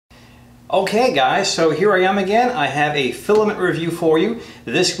Okay guys, so here I am again. I have a filament review for you.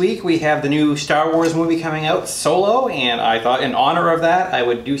 This week we have the new Star Wars movie coming out, Solo, and I thought in honor of that I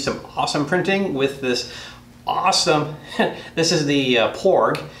would do some awesome printing with this awesome, this is the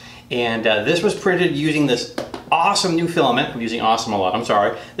Porg, and this was printed using this awesome new filament. I'm using awesome a lot, I'm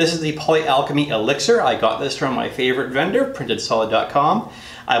sorry. This is the Polyalchemy Elixir. I got this from my favorite vendor, printedsolid.com.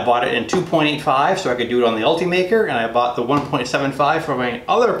 I bought it in 2.85 so I could do it on the Ultimaker, and I bought the 1.75 from my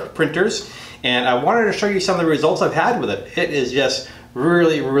other printers, and I wanted to show you some of the results I've had with it. It is just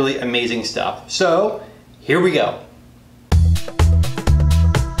really, really amazing stuff. So here we go.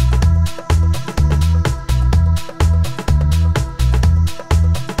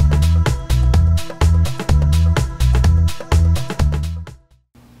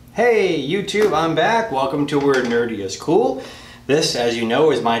 Hey YouTube, I'm back. Welcome to Where Nerdy is Cool. This, as you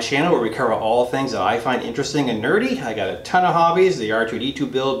know, is my channel where we cover all things that I find interesting and nerdy. I got a ton of hobbies, the R2-D2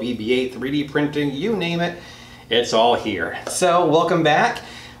 build, BB-8, 3D printing, you name it, it's all here. So welcome back.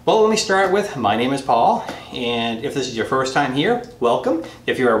 Well, let me start with, my name is Paul, and if this is your first time here, welcome.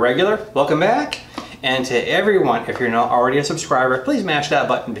 If you're a regular, welcome back. And to everyone, if you're not already a subscriber, please mash that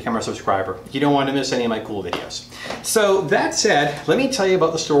button to become a subscriber. You don't want to miss any of my cool videos. So that said, let me tell you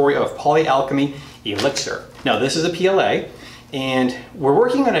about the story of Polyalchemy Elixir. Now this is a PLA, and we're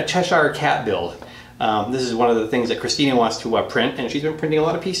working on a Cheshire Cat build. This is one of the things that Christina wants to print, and she's been printing a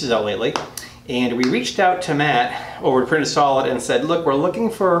lot of pieces out lately. And we reached out to Matt over at Printed Solid and said, look, we're looking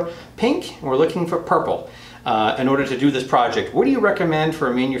for pink, and we're looking for purple. In order to do this project, what do you recommend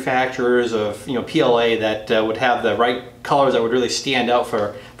for manufacturers of PLA that would have the right colors that would really stand out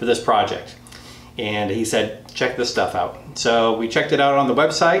for this project? And he said, check this stuff out. So we checked it out on the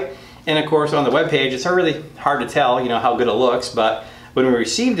website, and of course on the web page it's really hard to tell how good it looks, but when we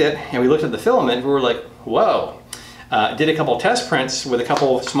received it and we looked at the filament, we were like, whoa. Did a couple test prints with a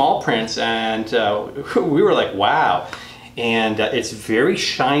couple small prints, and we were like, wow. And it's very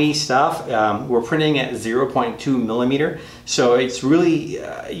shiny stuff. We're printing at 0.2 millimeter, so it's really,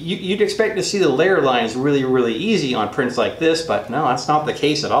 you'd expect to see the layer lines really, really easy on prints like this, but no, that's not the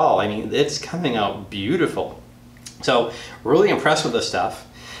case at all. I mean, it's coming out beautiful. So really impressed with this stuff.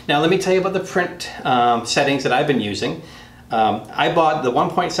 Now let me tell you about the print settings that I've been using. I bought the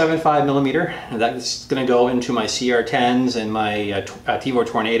 1.75 millimeter. That's going to go into my CR10s and my Tivo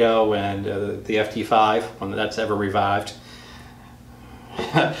Tornado and the FT5, when that's ever revived.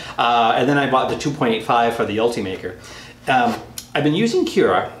 And then I bought the 2.85 for the Ultimaker. I've been using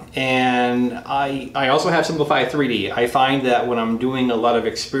Cura, and I also have Simplify 3D. I find that when I'm doing a lot of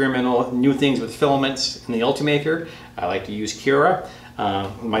experimental new things with filaments in the Ultimaker, I like to use Cura.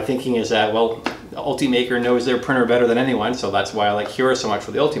 My thinking is that, well, Ultimaker knows their printer better than anyone, so that's why I like Cura so much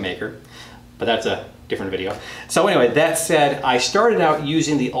for the Ultimaker. But that's a different video. So anyway, that said, I started out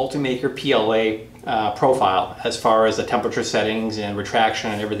using the Ultimaker PLA profile as far as the temperature settings and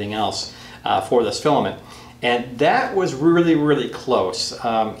retraction and everything else for this filament. And that was really, really close.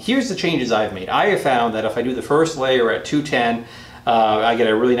 Here's the changes I've made. I have found that if I do the first layer at 210, I get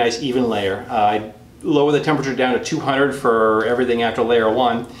a really nice even layer. I lower the temperature down to 200 for everything after layer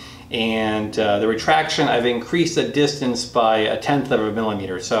 1, and the retraction, I've increased the distance by 1/10 of a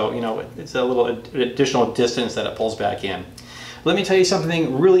millimeter, so it's a little additional distance that it pulls back in. Let me tell you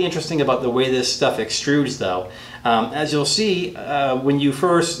something really interesting about the way this stuff extrudes though. As you'll see, when you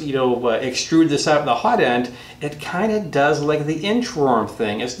first extrude this out of the hot end, it kind of does like the inchworm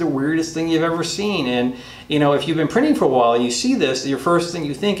thing. It's the weirdest thing you've ever seen, and if you've been printing for a while and you see this, your first thing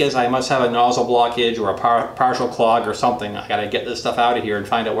you think is, I must have a nozzle blockage or a partial clog or something. I gotta get this stuff out of here and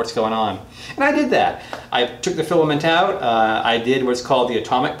find out what's going on. And I did that. I took the filament out. I did what's called the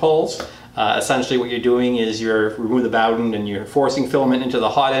atomic pulls. Essentially what you're doing is you're remove the bowden and you're forcing filament into the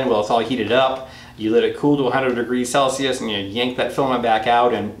hot end while it's all heated up. You let it cool to 100 degrees Celsius and you yank that filament back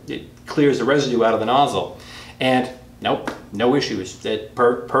out, and it clears the residue out of the nozzle. And nope, no issues.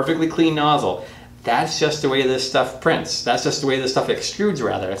 Perfectly clean nozzle. That's just the way this stuff prints. That's just the way this stuff extrudes,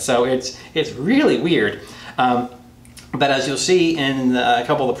 rather. So it's really weird. But as you'll see in a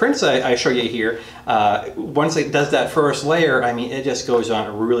couple of the prints I show you here, once it does that first layer, I mean, it just goes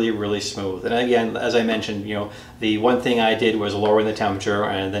on really, really smooth. And again, as I mentioned, the one thing I did was lowering the temperature,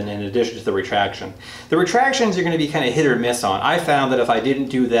 and then in addition to the retraction. The retractions are going to be kind of hit or miss on. I found that if I didn't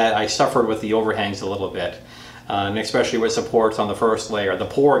do that, I suffered with the overhangs a little bit. And especially with supports on the first layer. The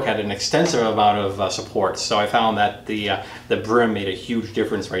Porg had an extensive amount of supports, so I found that the brim made a huge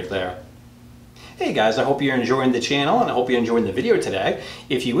difference right there. Hey guys, I hope you're enjoying the channel, and I hope you're enjoying the video today.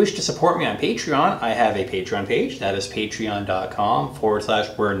 If you wish to support me on Patreon, I have a Patreon page. That is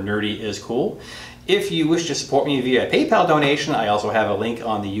patreon.com/where nerdy is cool. If you wish to support me via PayPal donation, I also have a link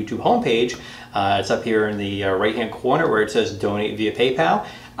on the YouTube homepage. It's up here in the right-hand corner where it says donate via PayPal.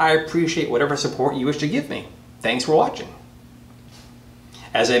 I appreciate whatever support you wish to give me. Thanks for watching.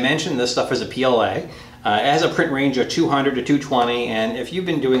 As I mentioned, this stuff is a PLA. It has a print range of 200 to 220, and if you've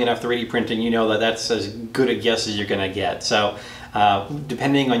been doing enough 3D printing, you know that that's as good a guess as you're going to get. So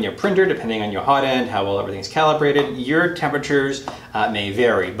depending on your printer, depending on your hot end, how well everything's calibrated, your temperatures may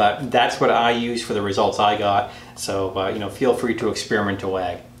vary, but that's what I use for the results I got. So you know, feel free to experiment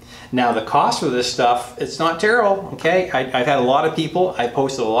away. Now the cost for this stuff, it's not terrible, okay? I've had a lot of people, I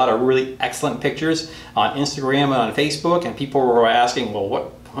posted a lot of really excellent pictures on Instagram and on Facebook, and people were asking, well,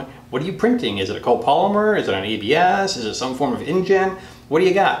 what are you printing? Is it a copolymer? Is it an ABS? Is it some form of InGen? What do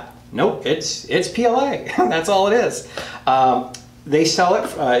you got? Nope, it's PLA. That's all it is. They sell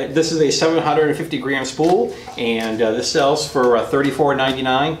it, this is a 750 gram spool, and this sells for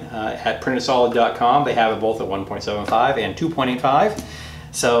 $34.99 at printedsolid.com. They have it both at 1.75 and 2.85.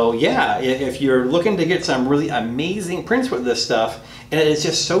 So yeah, if you're looking to get some really amazing prints with this stuff, and it's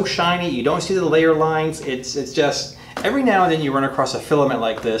just so shiny, you don't see the layer lines, it's just, every now and then you run across a filament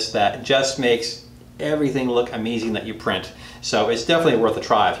like this that just makes everything look amazing that you print. So it's definitely worth a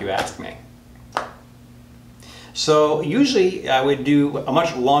try if you ask me. So usually I would do a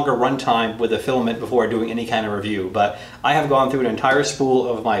much longer runtime with a filament before doing any kind of review, but I have gone through an entire spool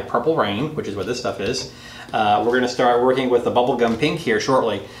of my Purple Rain, which is what this stuff is. We're going to start working with the bubblegum pink here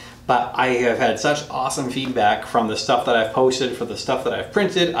shortly, but I have had such awesome feedback from the stuff that I've posted for the stuff that I've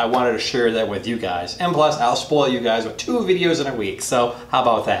printed. I wanted to share that with you guys, and plus I'll spoil you guys with 2 videos in a week, so how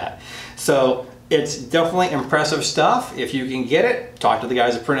about that? So it's definitely impressive stuff. If you can get it, talk to the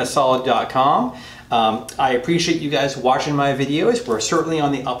guys at printedsolid.com. I appreciate you guys watching my videos. We're certainly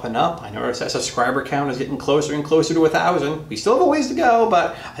on the up and up. I notice that subscriber count is getting closer and closer to 1,000. We still have a ways to go,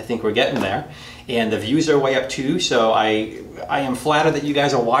 but I think we're getting there. And the views are way up too, so I am flattered that you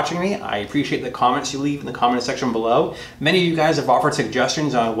guys are watching me. I appreciate the comments you leave in the comment section below. Many of you guys have offered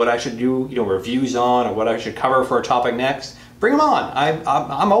suggestions on what I should do, you know, reviews on, or what I should cover for a topic next. Bring them on.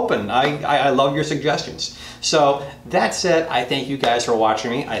 I'm open. I love your suggestions. So that said, I thank you guys for watching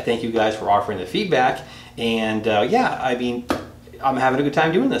me. I thank you guys for offering the feedback. And yeah, I mean, I'm having a good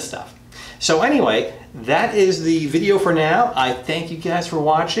time doing this stuff. So anyway, that is the video for now. I thank you guys for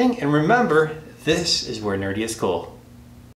watching. And remember, this is where nerdy is cool.